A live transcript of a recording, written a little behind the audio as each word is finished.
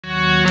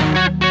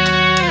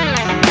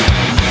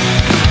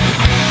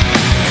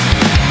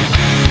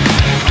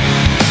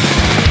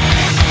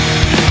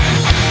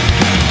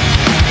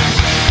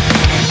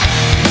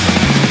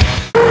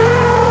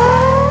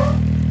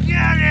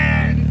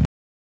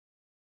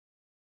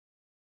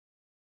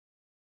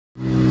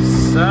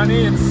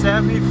Sunny and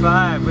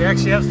 75. We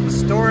actually have some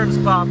storms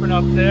popping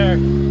up there.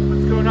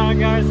 What's going on,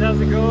 guys? How's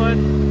it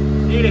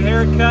going? Need a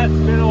haircut. It's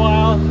been a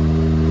while.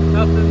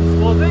 Nothing.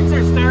 Well, things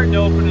are starting to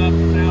open up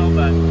now,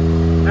 but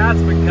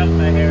Matt's been cutting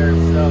my hair.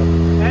 So,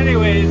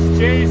 anyways,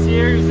 Jay's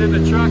here. He's in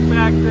the truck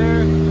back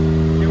there.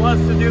 He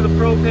wants to do the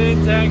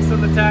propane tanks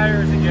on the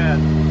tires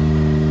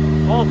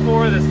again. All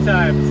four this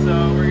time.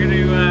 So we're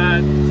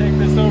gonna take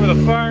this over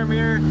the farm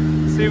here,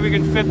 see if we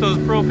can fit those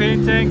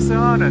propane tanks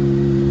on,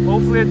 and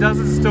hopefully it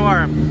doesn't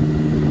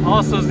storm.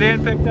 Also,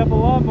 Zan picked up a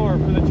lawnmower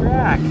for the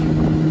track,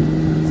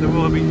 so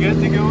we'll be good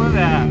to go with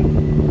that.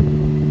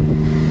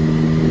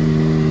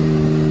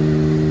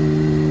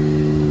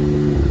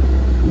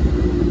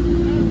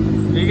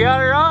 You got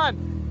her on?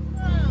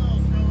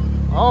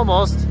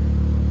 Almost.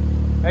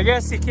 I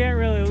guess you can't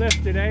really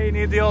lift it, eh? You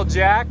need the old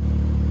jack.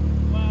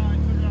 Well, I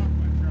took it off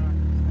my truck.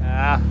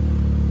 Ah,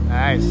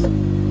 nice.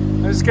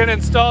 I'm just gonna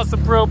install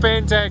some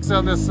propane tanks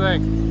on this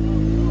thing.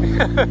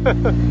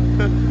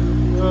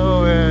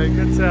 Oh man,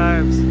 good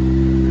times.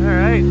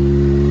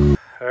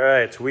 All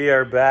right, we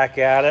are back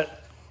at it.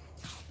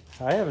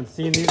 I haven't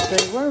seen these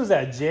things. When was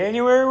that?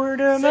 January we were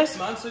doing this? 6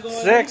 months ago.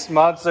 6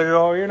 months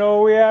ago. You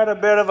know, we had a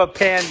bit of a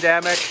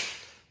pandemic.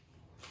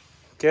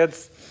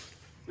 Kids,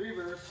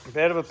 Reverse. a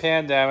bit of a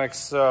pandemic.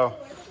 So,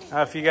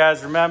 if you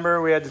guys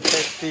remember, we had to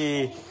take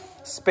the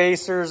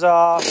spacers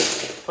off,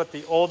 put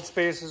the old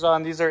spacers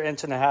on. These are 1.5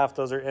 inches,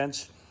 those are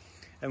inch.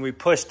 And we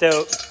pushed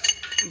out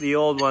the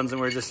old ones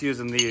and we're just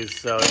using these.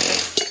 So,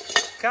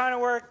 kind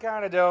of work,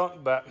 kind of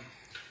don't, but.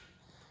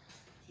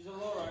 She's a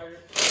low rider.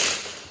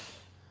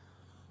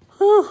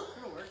 Whew.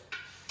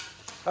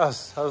 I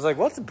was like,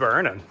 what's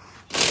burning?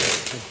 I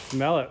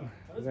smell it.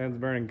 Zan's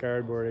burning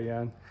cardboard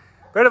again.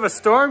 Bit of a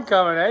storm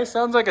coming, eh?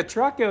 Sounds like a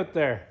truck out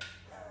there.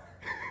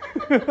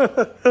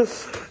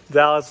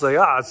 Dallas like,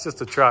 oh, it's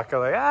just a truck. I'm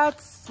like,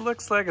 it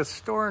looks like a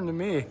storm to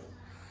me.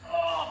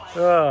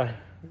 Oh,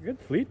 good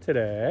fleet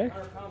today, eh?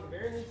 100 pounds of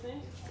beer in these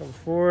things? Couple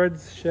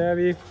Fords,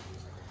 Chevy.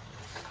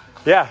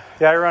 Yeah,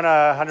 I run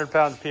 100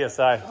 pounds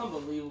PSI.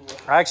 Unbelievable.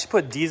 I actually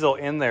put diesel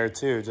in there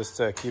too, just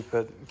to keep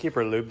her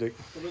lubed, A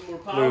bit more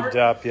power. lubed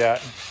up.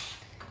 Yeah,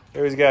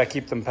 you always gotta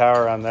keep them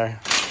power on there.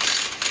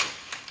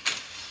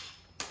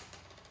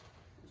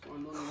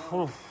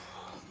 Ooh.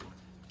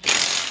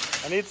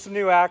 I need some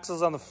new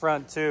axles on the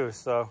front too,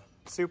 so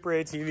Super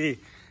ATV,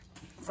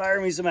 fire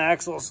me some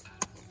axles.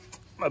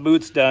 My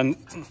boot's done.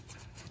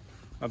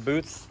 That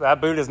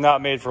boot is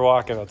not made for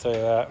walking, I'll tell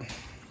you that.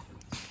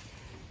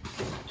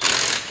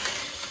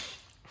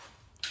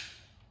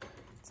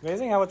 It's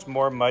amazing how much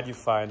more mud you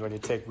find when you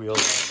take wheels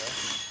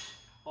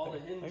out All the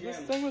hidden there. Like, this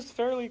gems. thing was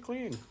fairly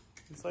clean.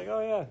 It's like, oh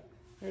yeah,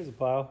 here's a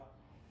pile.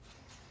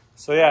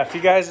 So yeah, if you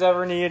guys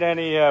ever need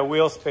any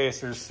wheel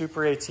spacers,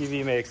 Super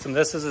ATV makes them.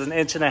 This is 1.5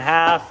 inches.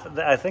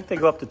 I think they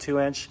go up to 2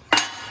 inch.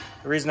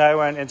 The reason I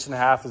went 1.5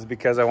 inches is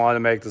because I wanted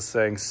to make this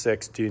thing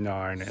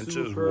 69 inches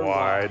Super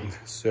wide.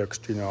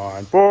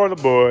 69 for the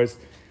boys.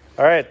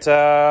 All right,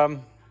 I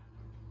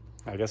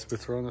guess we're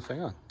throwing the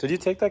thing on. Did you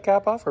take that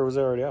cap off, or was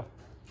it already off?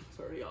 It's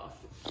already off.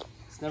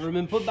 It's never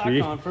been put back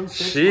on from 6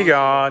 months. She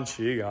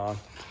gone.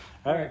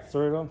 All right,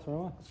 throw it on.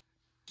 All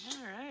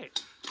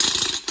right.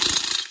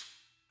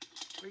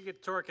 We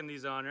get torquing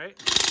these on, right?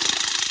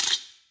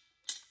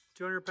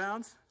 200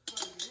 pounds?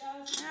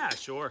 Yeah,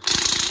 sure.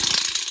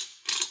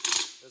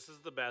 This is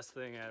the best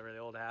thing ever, the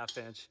old 1/2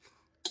 inch.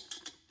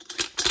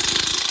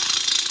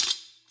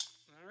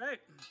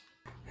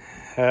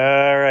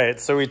 All right,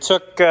 so we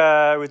took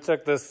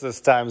this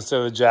time instead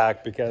of the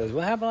jack, because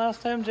what happened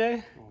last time,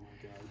 Jay?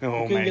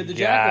 Oh my Get the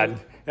jack God.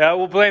 out. Yeah,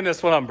 we'll blame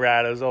this one on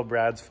Brad. It was all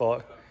Brad's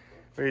fault.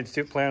 What are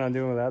you planning on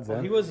doing with that,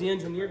 Zen? He was the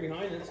engineer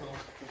behind it, so.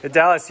 Hey,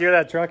 Dallas, you hear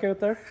that truck out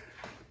there?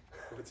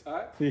 What's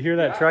that? You hear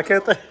that truck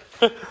out there?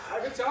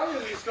 I've been telling you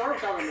there's a storm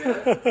coming,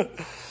 man.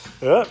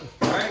 Yep.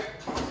 Right?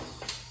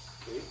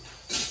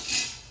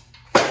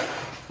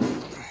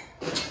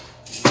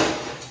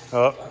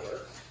 Oh.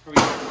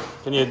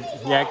 Can you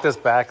yank this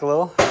back a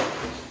little?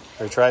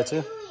 Or try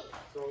to?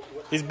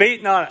 He's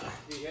beating on it.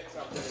 He hit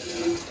something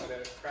and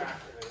it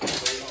cracked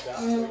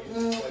and it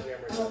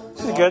blazed up.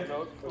 This is good.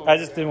 I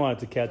just didn't want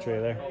it to catch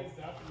right there.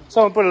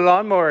 Someone put a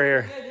lawnmower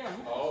here.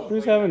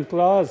 Who's having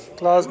claws?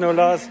 Claws, no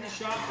laws.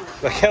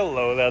 Look how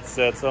low that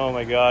sits. Oh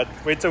my God.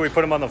 Wait till we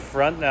put them on the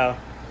front now.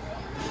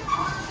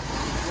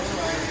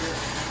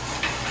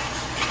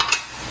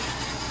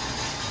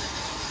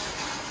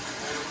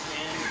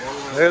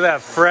 Look at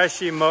that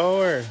freshy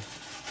mower.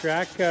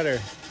 Track cutter.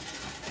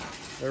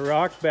 The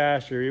rock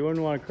basher. You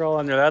wouldn't want to crawl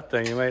under that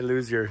thing. You might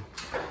lose your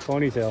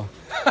ponytail.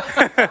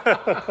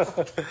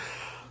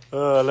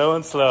 Low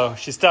and slow.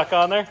 She's stuck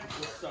on there?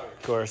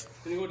 Of course.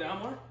 Can you go down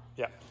more?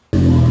 Yeah.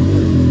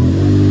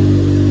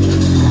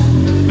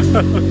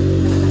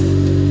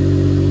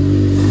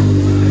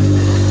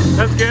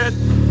 That's good.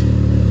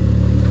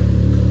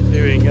 See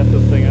if we can get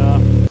this thing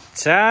off.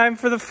 Time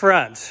for the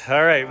front.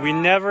 All right, we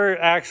never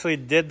actually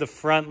did the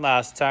front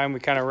last time. We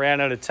kind of ran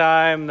out of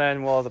time,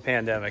 then, well, the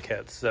pandemic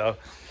hit. So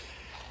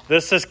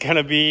this is going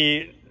to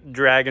be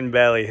dragon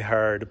belly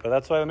hard, but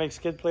that's why they make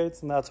skid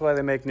plates, and that's why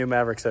they make new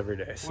Mavericks every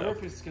day. I So wonder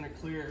if it's gonna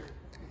clear.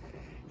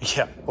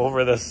 yeah,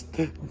 over this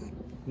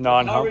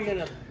non-hump.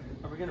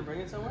 Are we gonna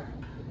bring it somewhere?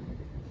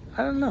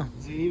 I don't know.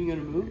 Is it even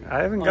gonna move?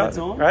 I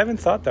On haven't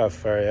thought that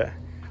far yet.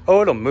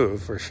 Oh, it'll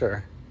move for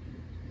sure.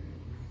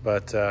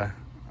 But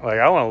like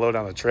I want to load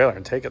on the trailer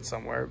and take it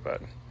somewhere,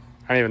 but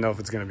I don't even know if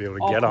it's gonna be able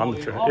to get on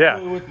the trailer. I'll Yeah.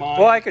 pull it with mine.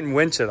 Well, I can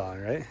winch it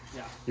on, right?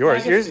 Yeah.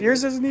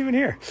 Yours isn't even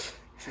here.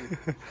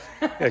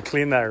 Yeah,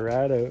 clean that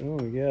rat out. Oh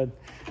my god.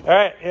 All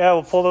right, yeah,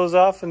 we'll pull those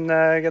off and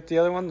get the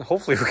other one.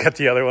 Hopefully we'll get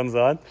the other ones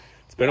on.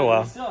 It's been a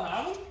while. You still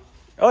have them?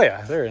 Oh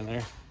yeah, they're in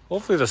there.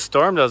 Hopefully the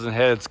storm doesn't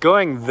hit. It's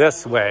going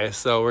this way,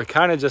 so we're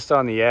kind of just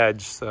on the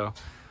edge. So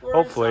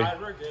hopefully,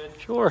 Inside, we're good.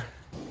 sure.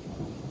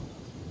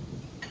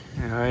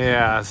 Oh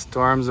yeah,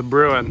 storms are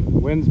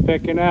brewing. Wind's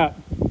picking up.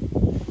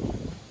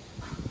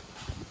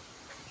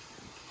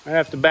 I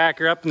have to back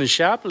her up in the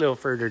shop a little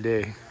further,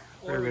 day.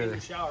 Or we get in the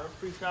shower,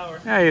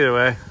 pre-shower. Yeah, either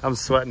way. I'm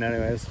sweating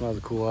anyway. It smells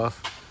to cool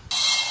off.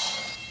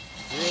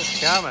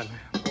 It's coming.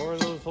 Pour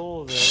those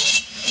holes in.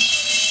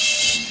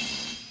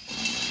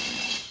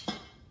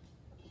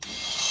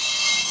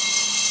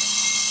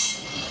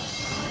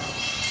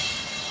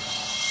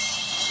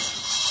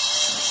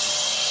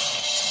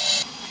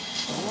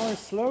 We're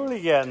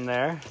slowly getting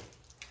there.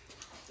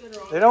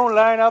 They don't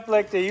line up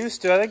like they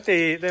used to. I think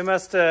they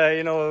must,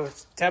 you know,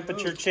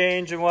 temperature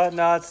change and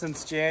whatnot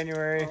since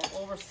January.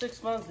 Over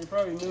 6 months, they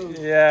probably moved.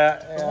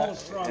 Yeah,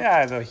 strong.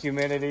 yeah, the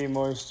humidity,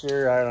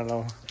 moisture, I don't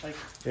know. Like,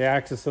 the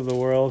axis of the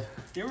world.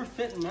 they were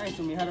fitting nice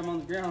when we had them on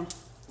the ground.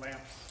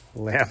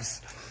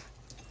 Lamps.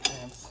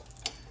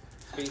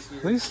 Space heater.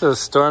 At least those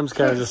storms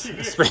kind of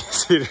just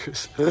space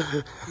heaters.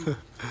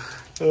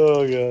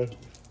 Oh god.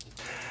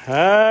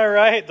 All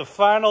right, the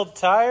final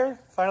tire,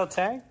 final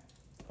tank,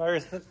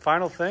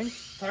 final thing.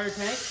 Tire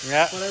tank?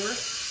 Yeah. Whatever.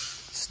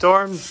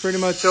 Storm's pretty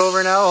much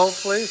over now,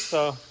 hopefully.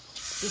 So.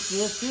 Just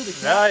this too, the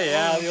Oh cap.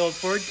 yeah, the old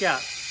Ford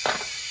cap.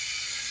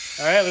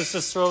 All right, let's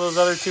just throw those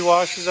other two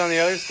washers on the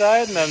other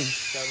side and then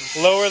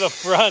lower the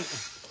front.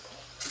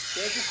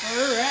 Take it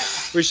for a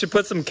rat. We should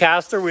put some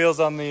caster wheels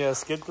on the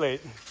skid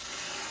plate.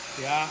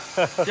 Yeah.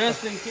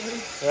 Just in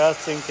case.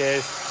 Just in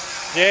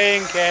case. J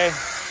and K.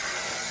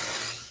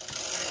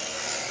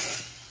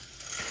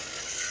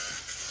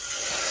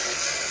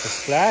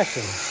 It's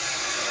splashing.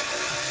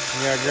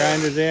 You got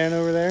grinders in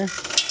over there?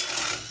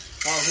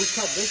 Oh, who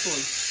cut this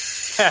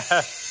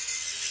one?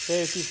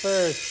 Safety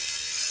first.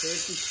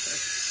 Safety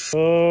first.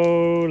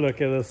 Oh,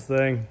 look at this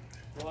thing.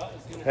 What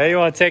is gonna Hey, you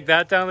want to take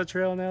that down the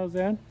trail now,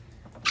 Zan?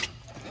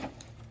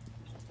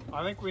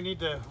 I think we need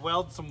to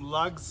weld some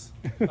lugs,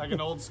 like an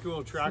old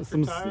school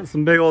tractor tire.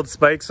 Some big old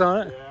spikes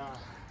on it. Yeah.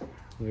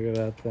 Look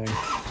at that thing.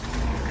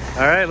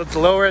 All right, let's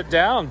lower it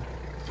down.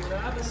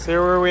 See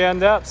where we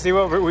end up. See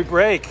what we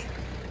break.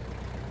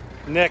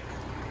 Nick,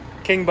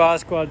 King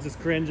Boss Squad's just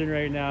cringing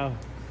right now.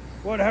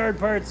 What hard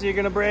parts are you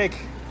gonna break?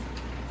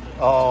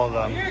 All of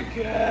them. You're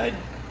good.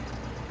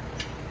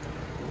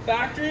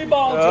 Factory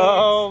ball joints.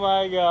 Oh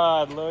my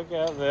God! Look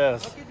at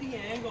this. Look at the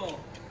angle.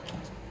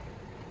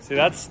 See,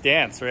 that's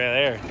stance right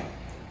there.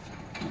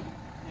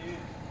 Dude.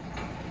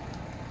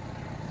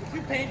 If we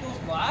paint those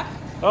black,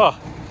 Oh.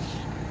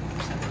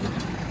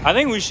 I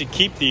think we should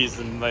keep these,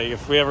 and like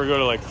if we ever go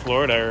to like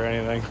Florida or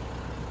anything,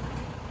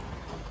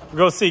 we'll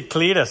go see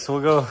Cletus.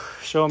 We'll go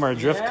show him our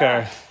drift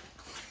car.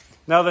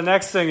 Now the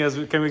next thing is,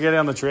 can we get it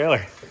on the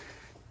trailer?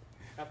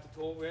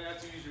 we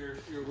have to use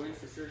your winch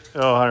for sure.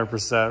 Oh,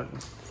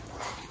 100%.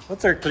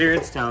 What's our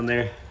clearance down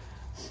there?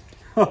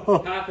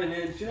 Half an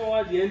inch. You know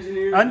what? The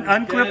engineers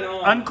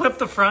unclip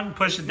the front and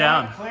push it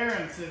down. Not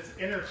clearance, it's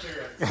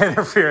interference.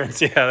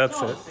 Interference, yeah, that's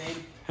It's all it.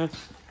 the same.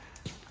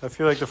 I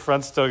feel like the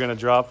front's still gonna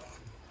drop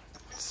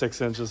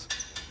 6 inches.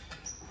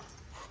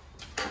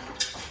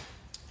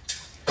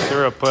 Give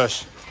her a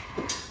push.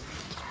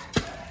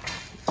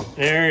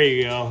 There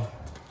you go.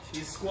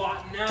 She's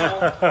squatting now.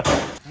 I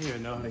don't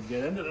even know how to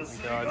get into this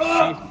thing.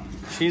 God,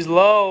 she's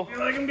low. I feel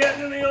like I'm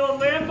getting in the old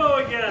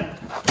Lambo again.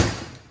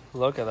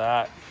 Look at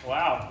that.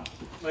 Wow.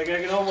 Like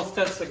I can almost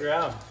touch the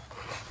ground.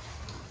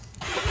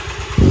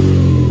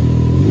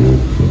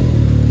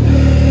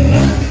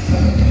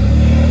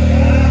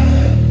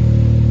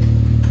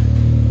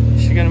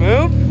 Is she gonna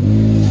move?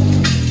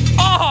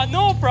 Oh,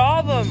 no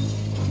problem.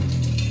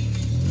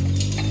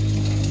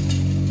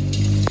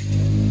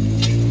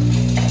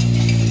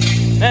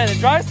 Man, it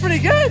drives pretty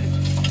good.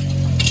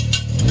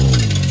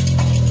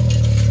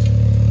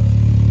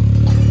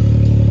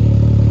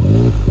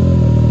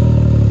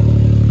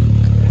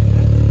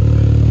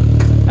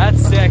 That's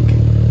sick.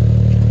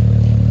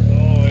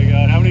 Oh my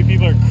God, how many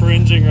people are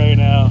cringing right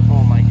now?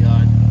 Oh my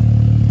God.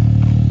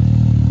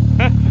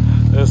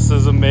 This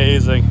is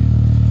amazing.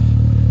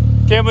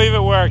 Can't believe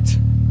it worked.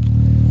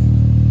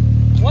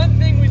 One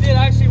thing we did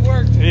actually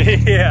work.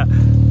 Yeah.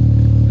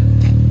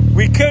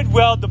 We could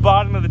weld the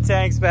bottom of the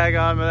tanks back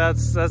on, but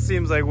that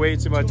seems like way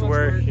too much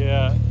work.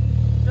 Yeah.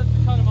 Just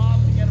to cut them off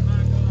and get them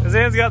back on.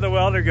 Zan's got the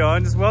welder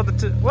going. Just weld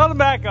them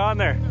back on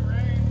there. In the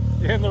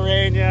rain. In the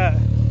rain, yeah.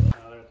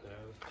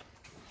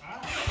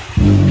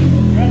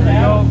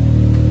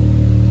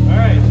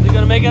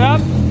 Gonna make it up?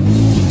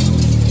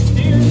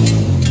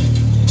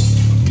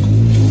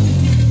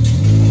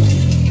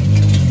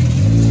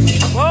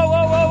 Whoa,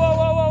 whoa, whoa, whoa,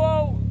 whoa, whoa,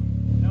 whoa.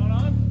 Down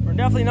on? We're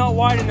definitely not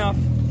wide enough.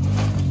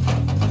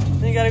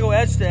 Then you gotta go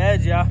edge to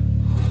edge, yeah.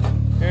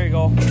 There you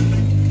go.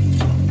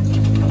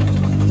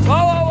 Whoa,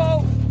 whoa,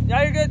 whoa.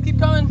 Yeah, you're good. Keep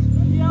coming.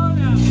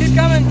 Keep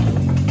coming.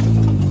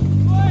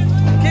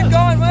 Keep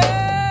going.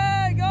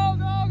 Way! Go,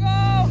 go,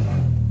 go.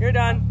 You're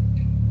done.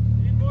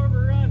 Need more of a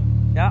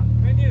run. Yeah.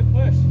 I need a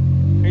push.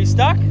 Are you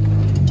stuck? I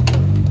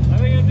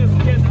think I'm just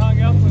getting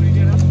hung up when I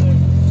get up there.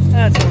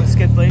 That's on the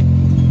skid plate.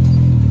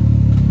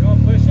 You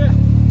want to push it?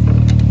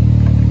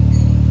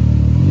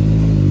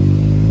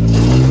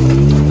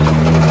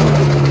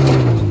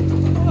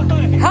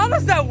 How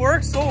does that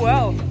work so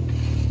well?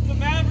 The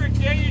Maverick,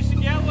 yeah, you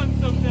should get one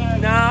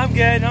sometime. Nah, I'm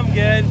good. I'm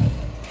good.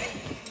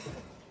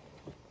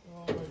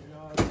 Oh my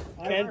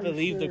god. Can't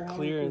believe the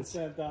clearance.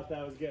 I thought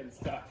that was getting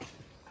stuck.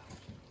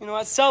 You know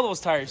what? Sell those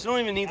tires. You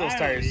don't even need those I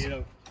tires. don't need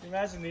 'em. Can you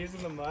imagine these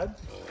in the mud?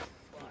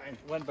 Fine.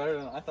 Went better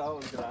than I thought it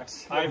was gonna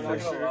actually. I I'm for not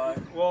gonna sure. lie.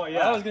 Well,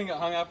 yeah. I was gonna get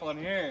hung up on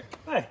here.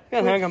 Hey,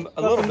 Gotta hang 'em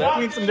a little bit.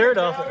 clean some dirt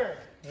off it.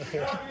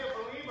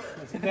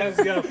 Sometimes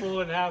you gotta fool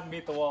it in half and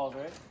beat the walls,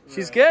 right?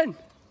 She's good.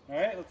 All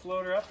right, let's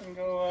load her up and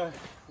go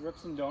rip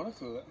some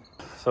donuts with it.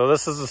 So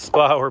this is the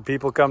spot where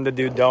people come to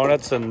do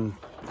donuts and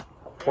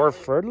pour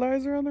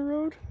fertilizer on the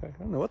road? I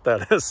don't know what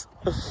that is.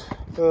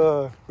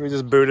 We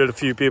just booted a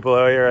few people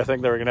out here. I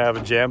think they were gonna have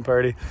a jam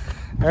party.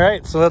 All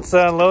right, so let's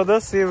unload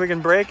this, see if we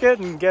can break it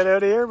and get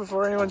out of here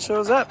before anyone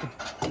shows up.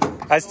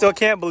 I still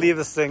can't believe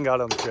this thing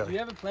got on the Do trailer. you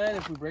have a plan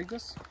if we break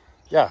this?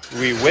 Yeah,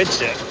 we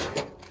winch it.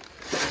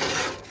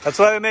 That's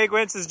why they make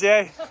winches,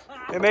 Jay.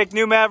 They make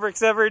new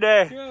Mavericks every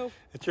day. True.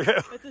 True.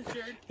 It's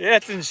insured. Yeah,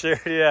 it's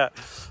insured, yeah.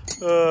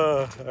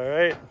 All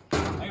right.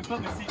 I can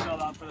put my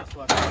seatbelt on for this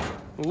one.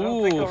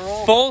 Ooh,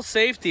 full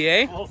safety,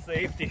 eh? Full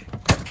safety.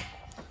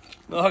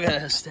 Look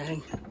at this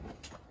thing.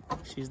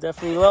 She's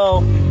definitely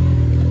low.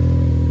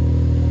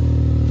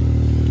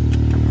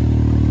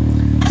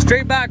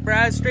 Straight back,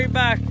 Brad. Straight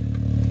back.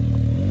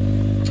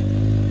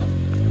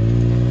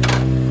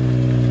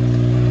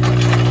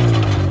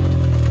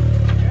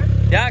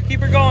 Yeah,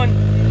 keep her going.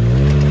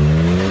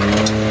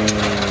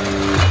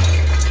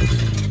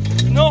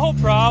 No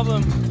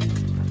problem.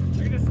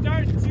 We're gonna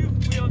start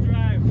two-wheel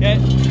drive. Okay.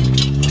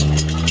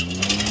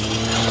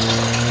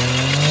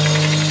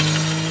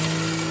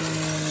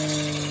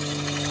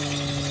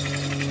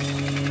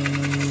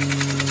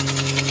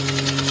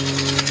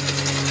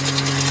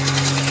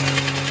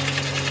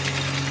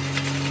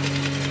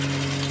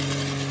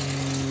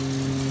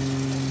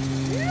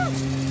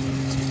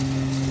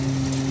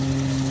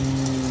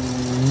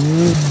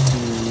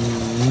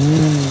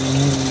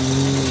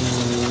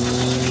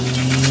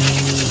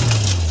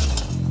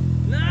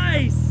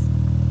 Nice.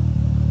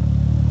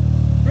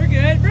 We're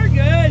good. We're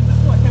good.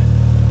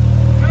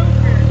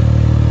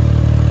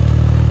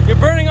 You're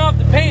burning off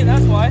the paint,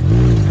 that's why.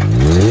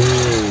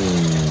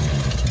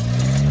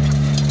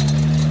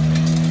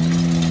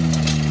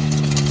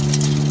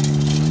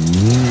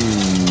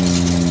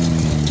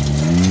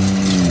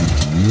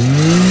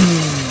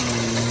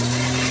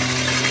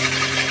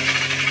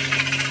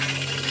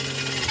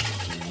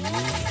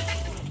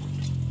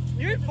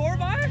 You're in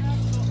 4x?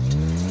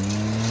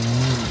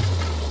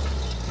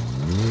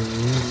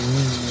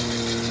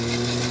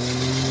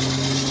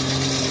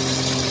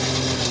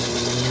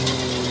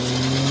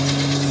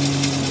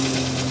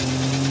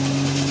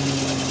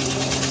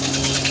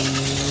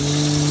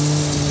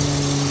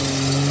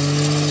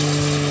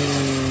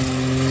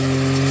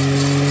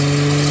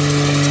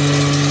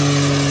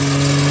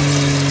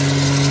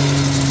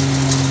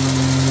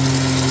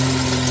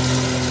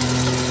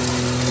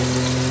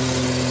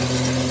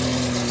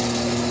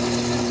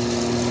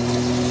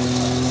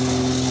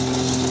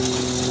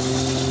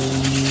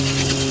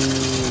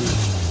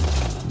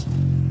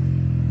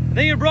 I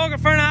think you broke a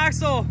front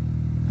axle.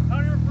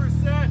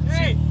 100%.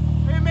 Hey,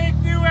 they make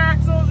new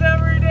axles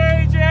every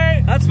day,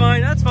 Jay. That's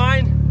fine, that's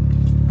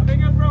fine. I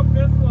think I broke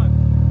this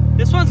one.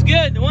 This one's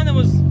good. The one that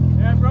was...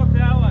 Yeah, I broke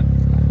that one.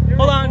 Here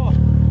Hold we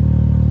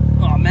on.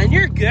 go. Oh man,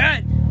 you're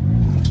good.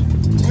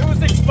 It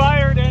was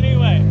expired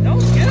anyway. That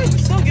was good.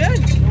 It's still good.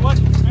 It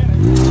wasn't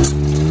finished.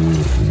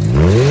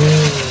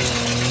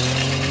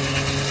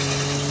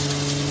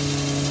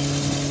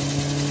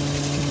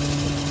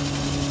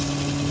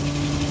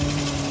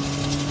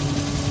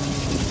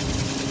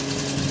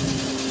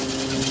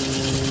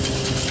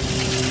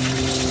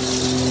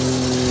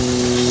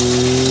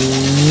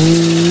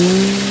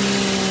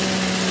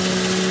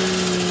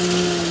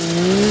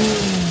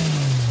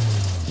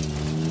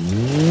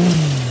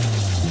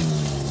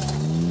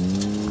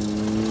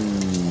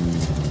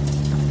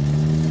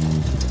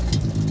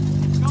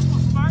 Couple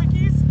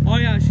Sparkies. Oh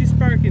yeah, she's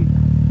sparking.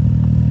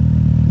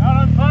 Not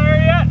on fire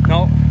yet.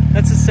 No,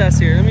 let's assess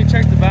here. Let me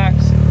check the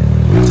backs.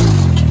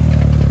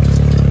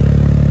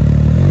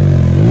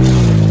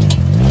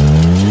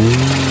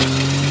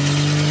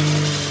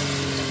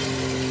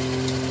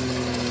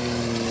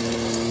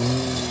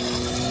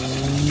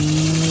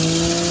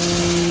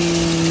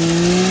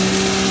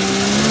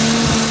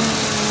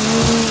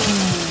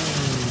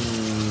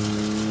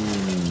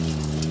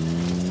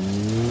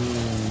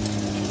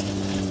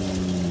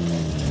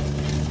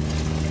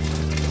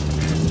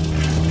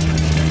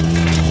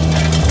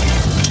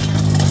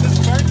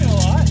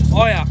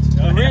 Oh yeah,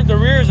 the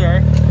rears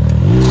are.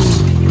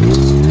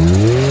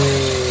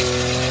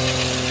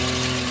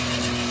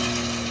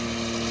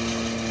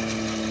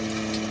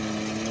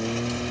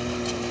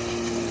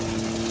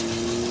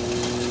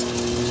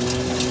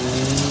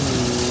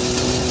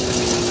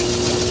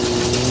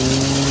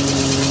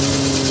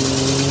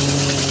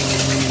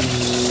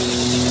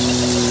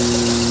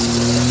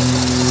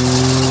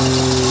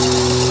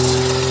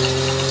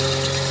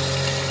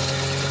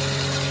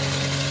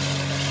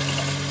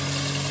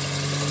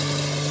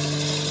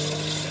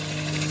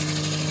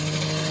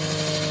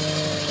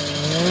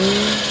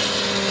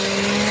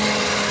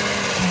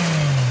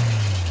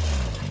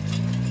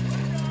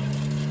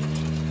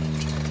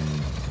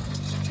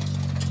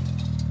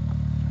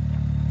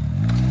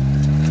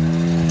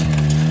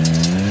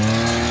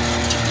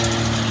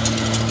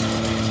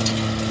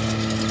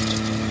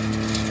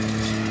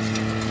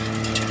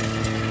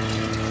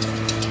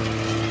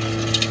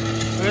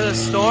 Look at the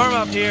storm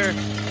up here.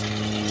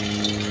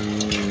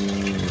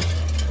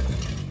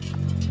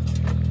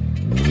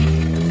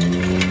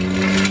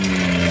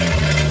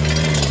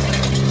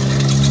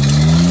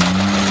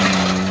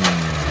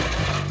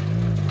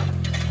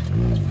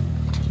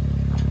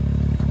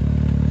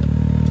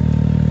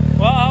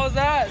 Well, how was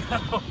that?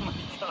 Oh my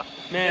god.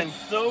 Man.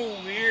 It's so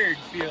weird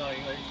feeling.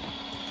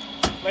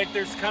 Like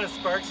there's kind of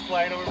sparks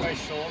flying over my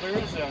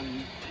shoulders,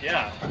 and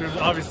yeah, there's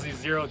obviously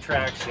zero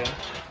traction.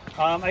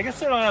 I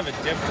guess I don't have a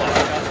dip lock,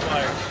 that's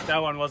why that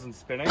one wasn't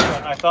spinning,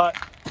 but I thought...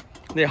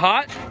 They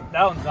hot?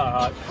 That one's not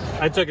hot.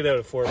 I took it out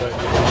of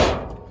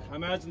 4x4. I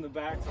imagine the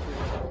back's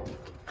pretty...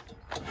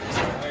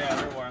 Oh yeah,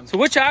 they're warm. So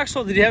which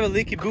axle did you have a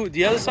leaky boot?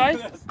 The other side?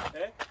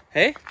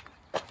 Hey?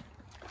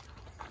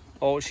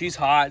 Oh, she's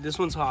hot. This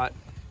one's hot.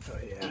 Oh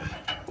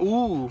yeah.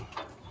 Ooh.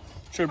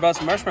 Should have brought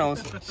some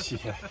marshmallows.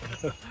 Yeah.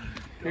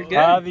 You're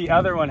good. The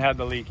other one had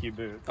the leaky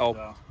boot.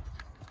 Oh.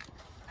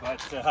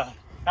 So. But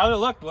how did it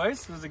look,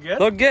 boys? Was it good?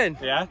 Look good.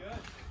 Yeah.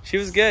 She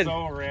was good.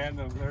 So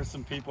random. There's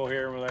some people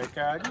here who were like,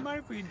 do you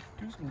mind if we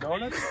do some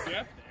donuts?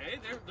 Yeah, hey,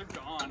 they're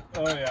gone.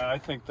 Oh yeah, I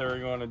think they were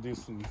going to do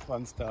some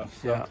fun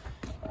stuff. So. Yeah.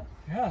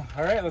 Yeah.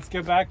 All right, let's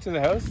get back to the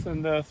house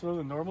and throw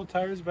the normal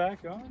tires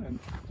back on. And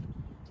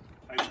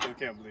I still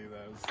can't believe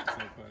that. It was so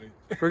funny.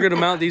 We're gonna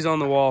mount these on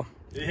the wall.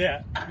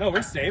 Yeah. No,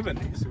 we're saving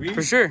these.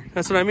 For sure.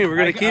 That's what I mean. We're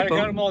gonna keep I got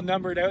them. them all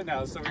numbered out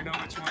now, so we know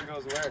which one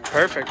goes where.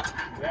 Perfect.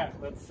 Yeah.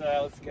 Let's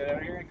get out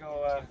of here and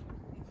go.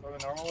 Throw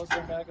the normal ones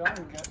back on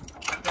and get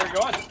where we're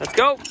going. Let's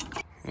go.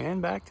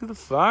 And back to the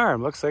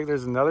farm. Looks like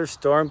there's another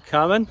storm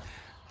coming.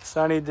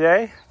 Sunny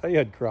day. I thought you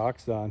had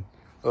Crocs on.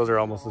 Those are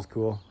almost as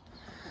cool.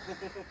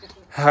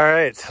 All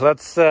right,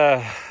 let's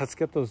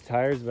get those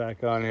tires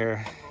back on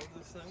here.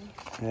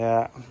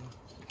 Yeah.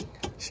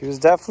 She was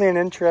definitely an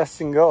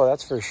interesting go,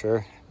 that's for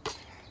sure.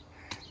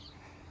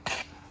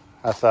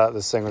 I thought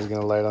this thing was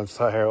gonna light on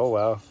fire. Oh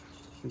wow.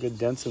 Some good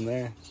dents in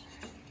there.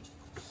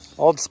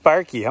 Old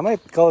Sparky. I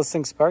might call this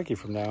thing Sparky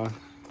from now on.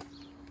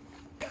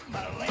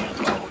 My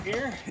Lambo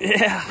here.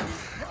 Yeah.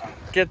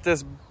 Get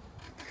this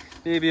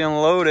baby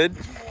unloaded.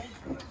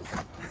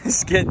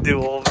 It's getting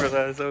too old for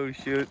this. Oh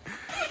shoot.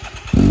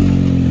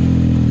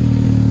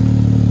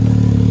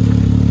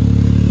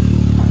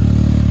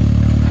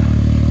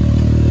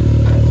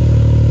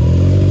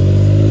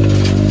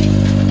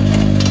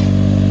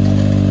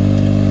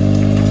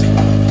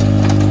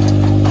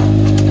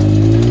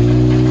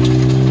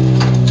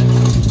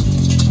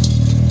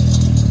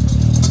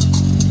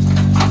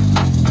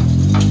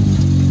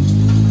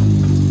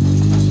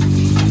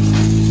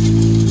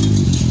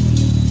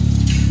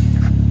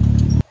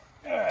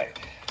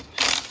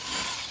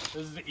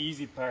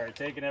 Part,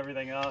 taking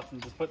everything off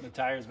and just putting the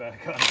tires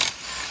back on.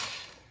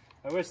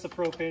 I wish the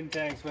propane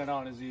tanks went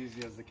on as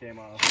easy as they came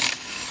off.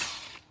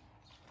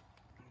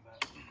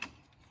 But,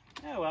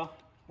 yeah, well,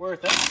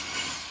 worth it.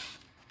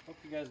 Hope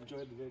you guys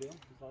enjoyed the video. It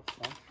was lots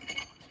of fun.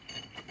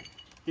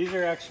 These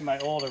are actually my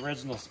old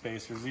original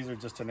spacers. These are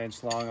just an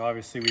inch long.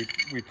 Obviously,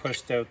 we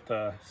pushed out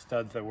the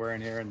studs that were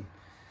in here, and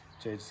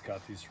Jay just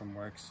got these from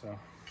work, so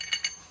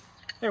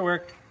they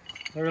work.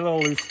 They're a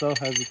little loose though,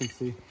 as you can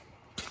see.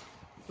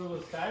 So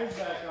those tires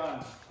back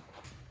on.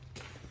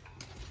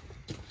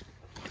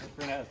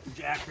 We're gonna have to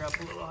jack her up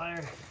a little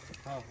higher.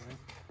 Probably.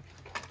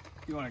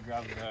 You want to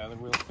grab the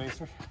wheel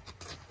spacer?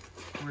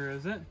 Where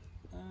is it?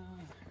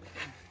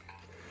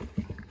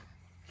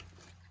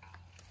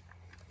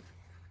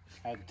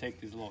 I had to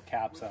take these little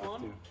caps out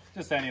too.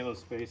 Just any of those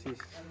spacers.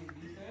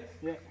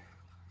 Yeah.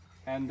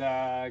 And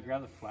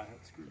grab the flathead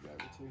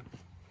screwdriver too.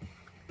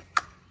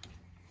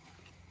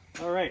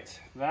 All right,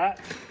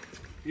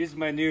 these are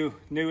my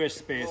newish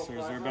spacers.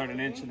 They're about 1.5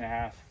 inches.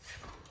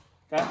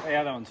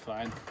 That one's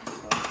fine.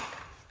 So,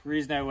 the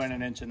reason I went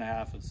 1.5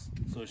 inches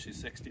is so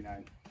she's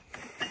 69.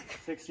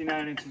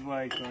 69 inches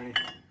wide, Tony.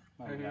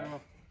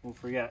 Won't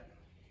forget.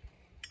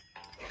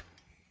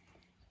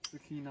 The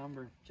key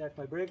number. Check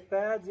my brake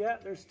pads. Yeah,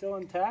 they're still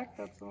intact.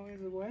 That's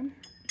always a win.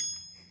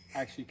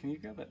 Actually, can you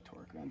grab that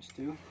torque wrench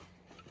too?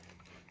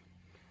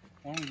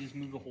 Why don't we just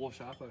move the whole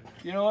shop out here?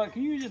 You know what?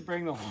 Can you just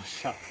bring the whole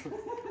shop?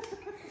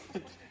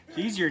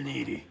 He's your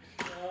needy.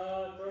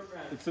 Torque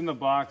wrench. It's in the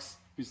box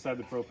beside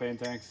the propane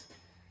tanks.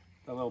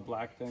 That little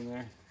black thing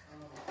there.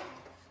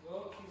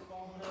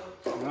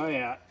 Oh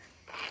yeah.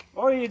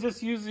 Or you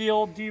just use the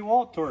old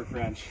DeWalt torque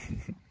wrench.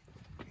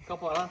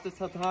 Couple of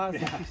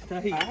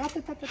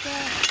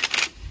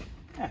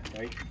Yeah,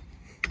 right.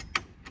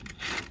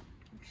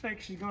 Looks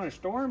like she's gonna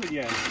storm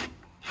again.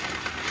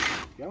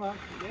 Come on,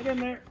 get in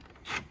there.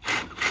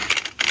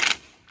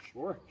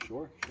 Sure.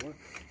 All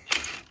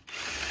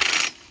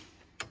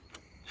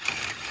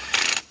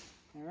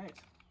right.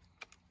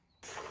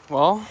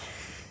 Well,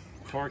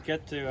 Torque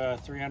it to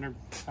 300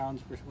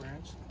 pounds per square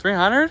inch.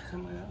 300?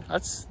 Something like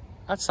that.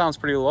 That sounds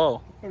pretty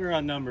low. Put her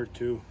on number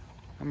 2.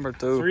 Number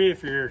 2. 3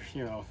 if you're, if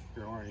you're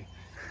horny.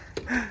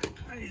 I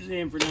usually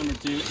aim for number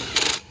 2.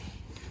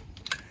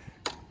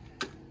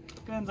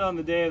 Depends on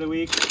the day of the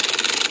week,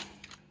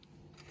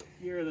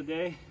 year of the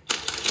day.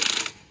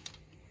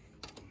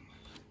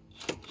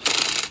 There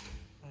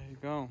you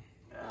go.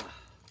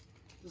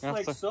 Just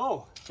like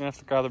so. You have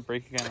to grab the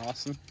brake again,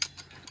 Austin.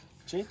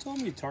 Jay told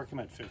me to torque him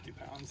at 50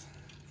 pounds.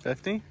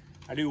 50?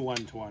 I do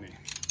 120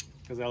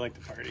 because I like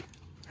to party.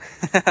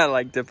 I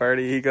like to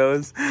party, he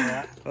goes.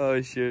 Yeah. Oh,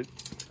 shoot.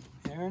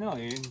 You never know.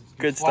 You're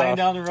Good flying stuff.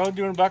 down the road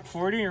doing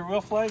 $140, your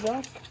wheel flies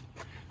off.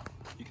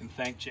 You can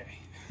thank Jay.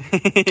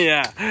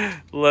 Yeah,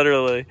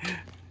 literally.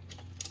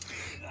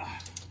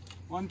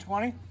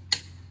 120?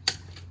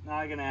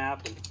 Not gonna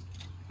happen.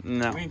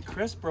 No. I mean,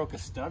 Chris broke a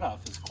stud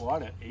off his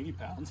quad at 80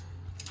 pounds.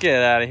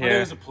 Get out of But it here.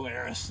 was a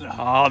Polaris, so.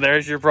 Oh,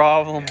 there's your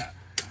problem. Yeah.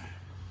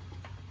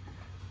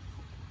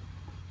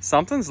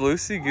 Something's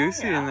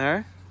loosey-goosey in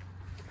there.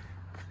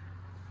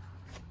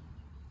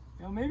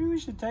 Maybe we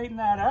should tighten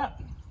that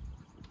up.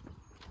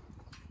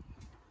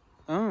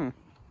 Oh.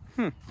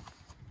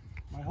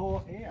 My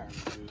whole A-arm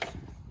is loose.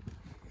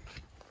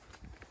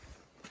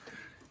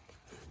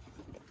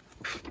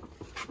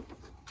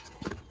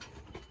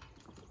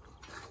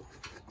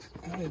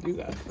 How do I do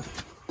that?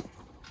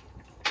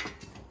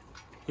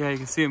 Yeah, you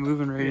can see it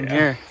moving right in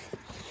here.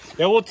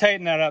 Yeah, we'll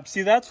tighten that up.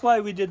 See, that's why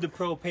we did the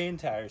propane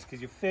tires,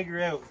 because you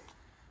figure out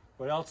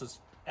what else is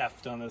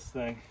effed on this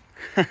thing.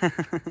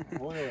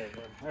 All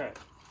right.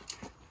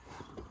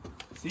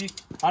 See,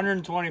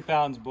 120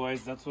 pounds,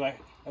 boys. That's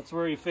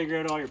where you figure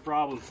out all your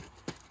problems.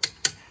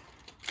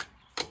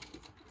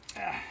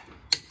 Yeah,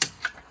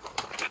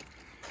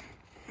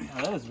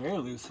 that is very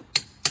loose.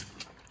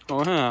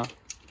 Oh, yeah.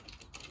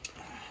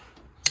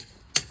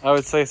 I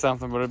would say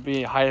something, but it'd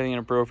be highly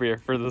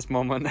inappropriate for this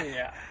moment.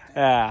 Yeah.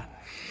 Yeah.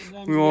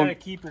 Sometimes We you won't- gotta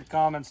keep your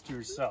comments to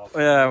yourself.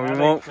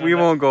 Yeah, we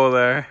won't go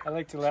there. I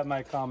like to let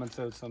my comments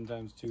out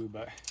sometimes too,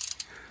 but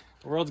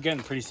the world's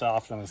getting pretty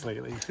soft on us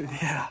lately.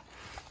 Yeah.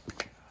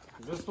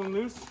 Is this one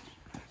loose?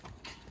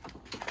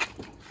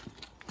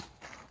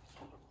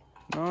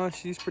 Oh,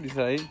 she's pretty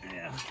tight.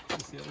 Yeah.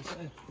 That's the other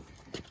side.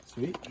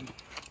 Sweet.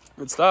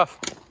 Good stuff.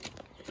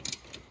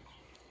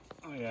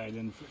 Oh yeah, I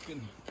didn't freaking.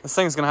 This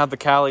thing's gonna have the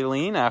Cali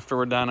lean after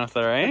we're done with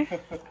it, eh?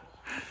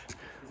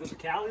 Is it the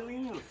Cali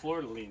lean or the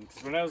Florida lean?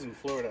 Because when I was in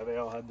Florida, they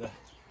all had the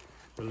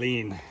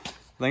lean.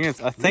 I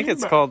think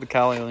it's called the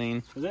Cali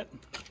lean. Is it?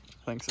 I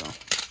think so.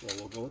 Well,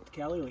 we'll go with the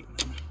Cali lean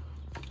then.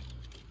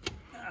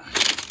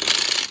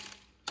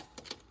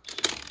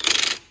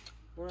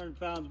 400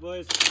 pounds,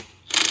 boys.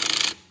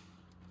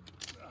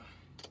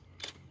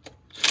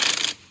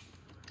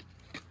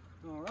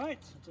 All right,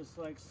 just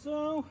like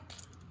so.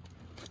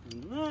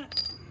 And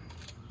that.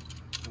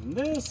 And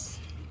this.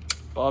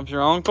 Bob's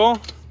your uncle.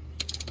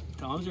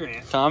 Tom's your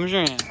aunt. Tom's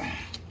your aunt.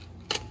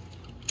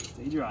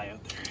 Stay dry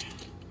out there.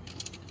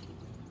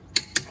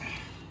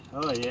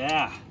 Oh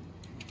yeah.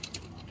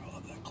 I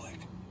love that click.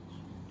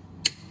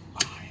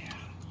 Oh yeah.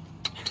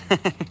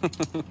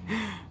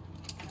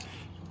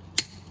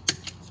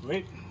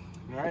 Sweet.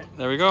 All right.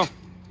 There we go.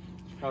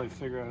 Probably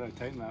figure out how to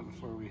tighten that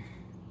before we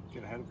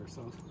get ahead of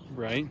ourselves.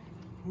 Right.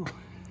 Whew.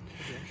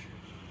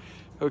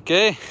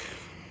 Okay.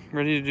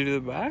 Ready to do the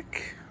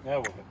back? Yeah,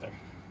 we'll get there.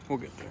 We'll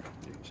get there.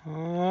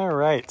 All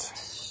right.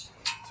 So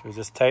we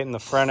just tighten the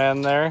front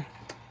end there.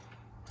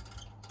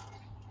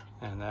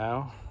 And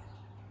now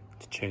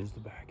to change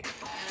the back.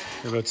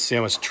 You're about to see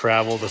how much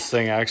travel this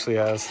thing actually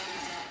has.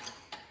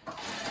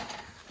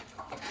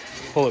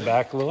 Pull it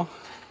back a little.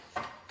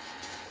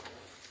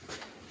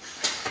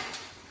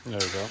 There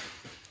we go.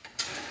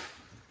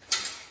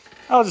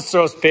 I'll just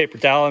throw some paper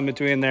towel in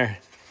between there.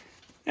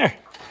 There.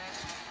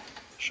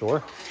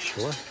 Sure.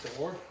 There.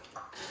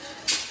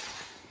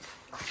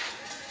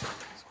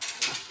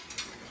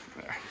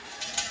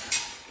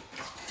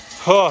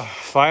 Oh,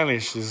 finally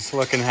she's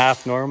looking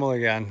half normal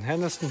again.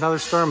 And another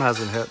storm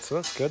hasn't hit, so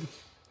that's good.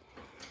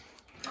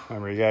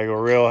 Remember, you gotta go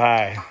real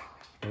high.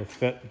 It'll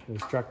fit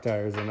those truck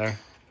tires in there.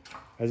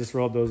 I just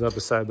rolled those up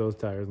beside those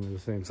tires and they're the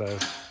same size.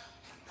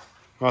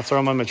 Want to throw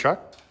them on my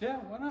truck? Yeah,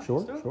 why not?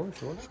 Sure.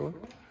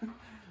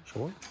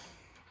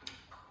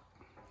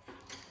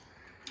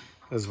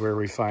 This is where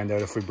we find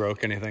out if we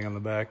broke anything on the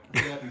back.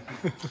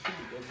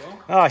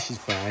 Oh, she's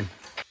fine.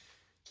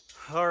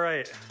 All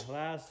right,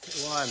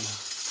 last one.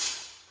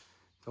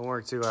 Don't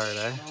work too hard,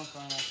 eh?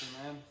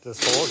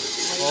 Just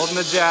holding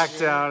the jack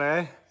down,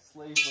 eh?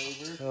 Slave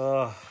labor.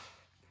 Oh.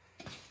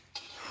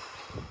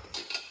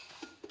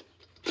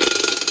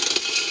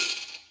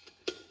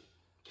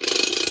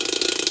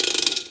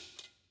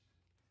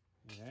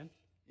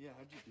 Yeah,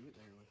 how'd you do it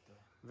there with the...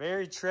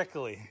 Very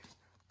trickly.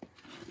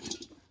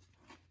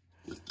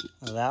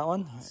 That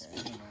one?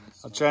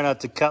 I'll try not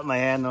to cut my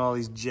hand on all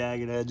these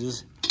jagged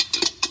edges.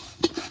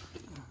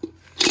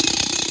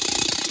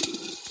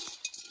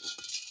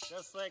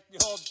 Just like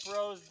the old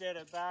pros did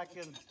it back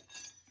in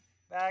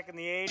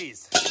the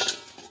 80s. I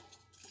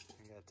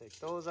gotta take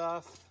those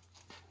off.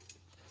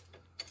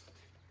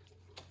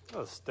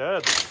 Oh,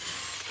 studs.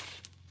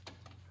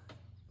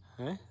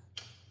 Huh?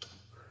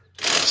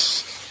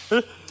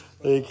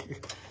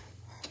 Like,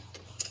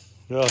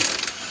 no.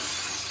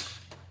 It's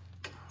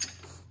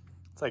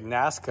like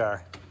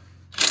NASCAR.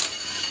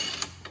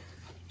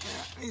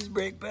 Yeah, these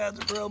brake pads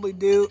are probably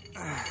due.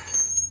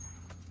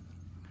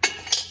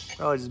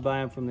 Probably just buy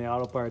them from the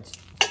auto parts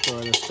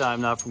store this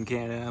time, not from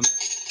Can-Am.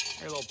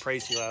 They're a little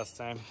pricey last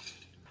time.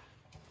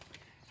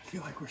 I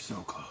feel like we're so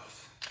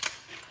close.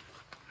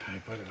 I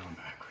put it on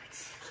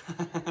backwards.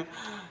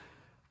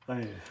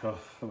 Oh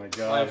my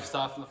god. Life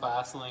stuff in the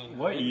fast lane.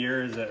 What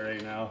year is it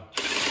right now?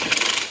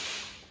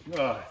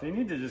 Oh, they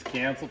need to just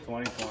cancel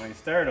 2020.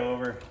 Start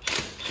over.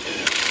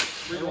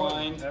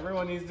 Rewind.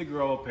 Everyone needs to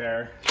grow a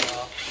pair.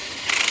 Yeah.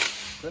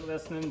 Quit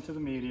listening to the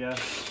media.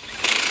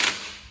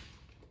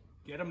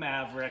 Get a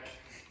Maverick.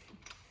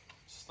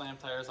 Slam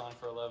tires on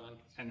for 11.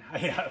 And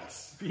yeah,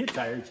 be a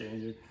tire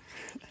changer. You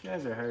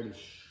guys are hard as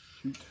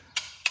shoot.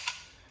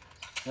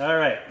 All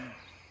right.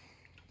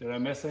 Did I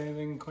miss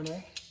anything,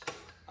 Cornet?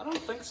 I don't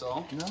think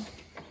so. No?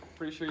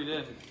 Pretty sure you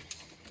did.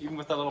 Even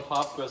with that little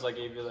pop quiz I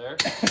gave you there.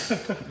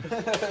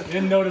 You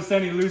didn't notice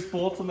any loose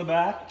bolts in the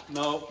back?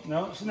 No.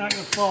 No, she's not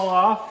gonna fall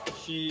off.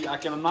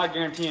 I'm not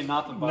guaranteeing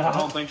nothing, but No. I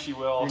don't think she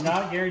will. You're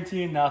not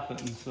guaranteeing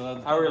nothing, so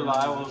that's How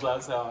reliable does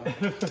that sound?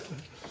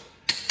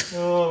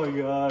 Oh my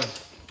god.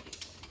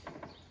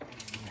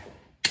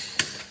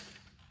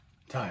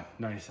 Time,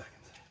 90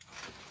 seconds.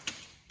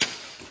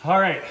 All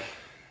right,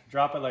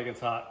 drop it like it's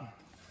hot.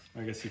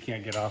 I guess you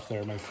can't get off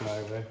there, my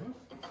flyaway.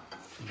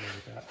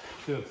 Like that.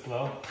 Do it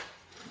slow.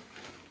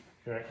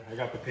 All right, I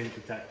got the pin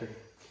protector.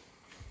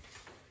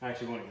 I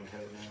actually won't even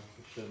hit it now.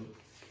 It shouldn't.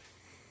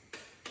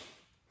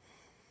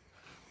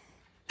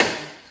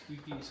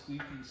 Squeaky,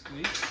 squeaky,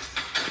 squeak.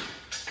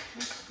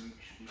 Squeak,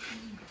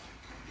 squeaky.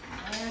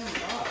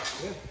 And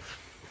off. Good.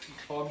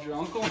 Bob's your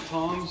uncle,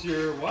 Tom's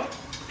your what?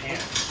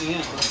 Aunt.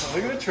 Aunt.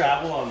 Look at the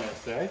travel on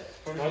this, eh?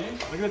 What do Look you mean?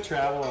 at the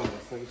travel on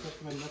this. Like it's up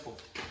to my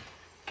nipples.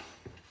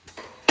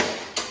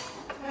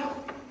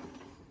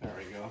 There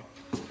we go.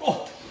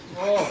 Oh!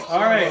 All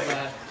right.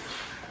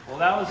 Well,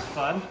 that was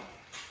fun.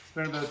 It's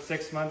been about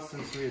 6 months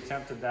since we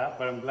attempted that,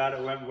 but I'm glad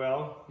it went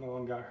well. No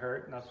one got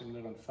hurt, nothing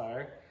lit on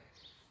fire.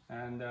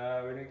 And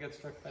we didn't get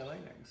struck by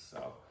lightning.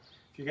 So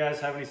if you guys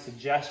have any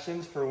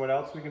suggestions for what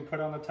else we can put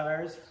on the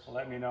tires,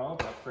 let me know.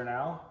 But for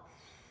now,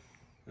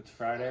 it's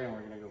Friday and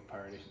we're gonna go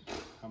party.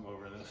 I'm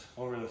over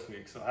this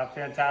week. So have a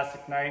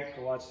fantastic night.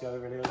 Go watch the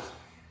other videos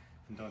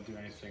and don't do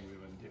anything we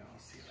wouldn't do. I'll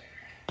see you later.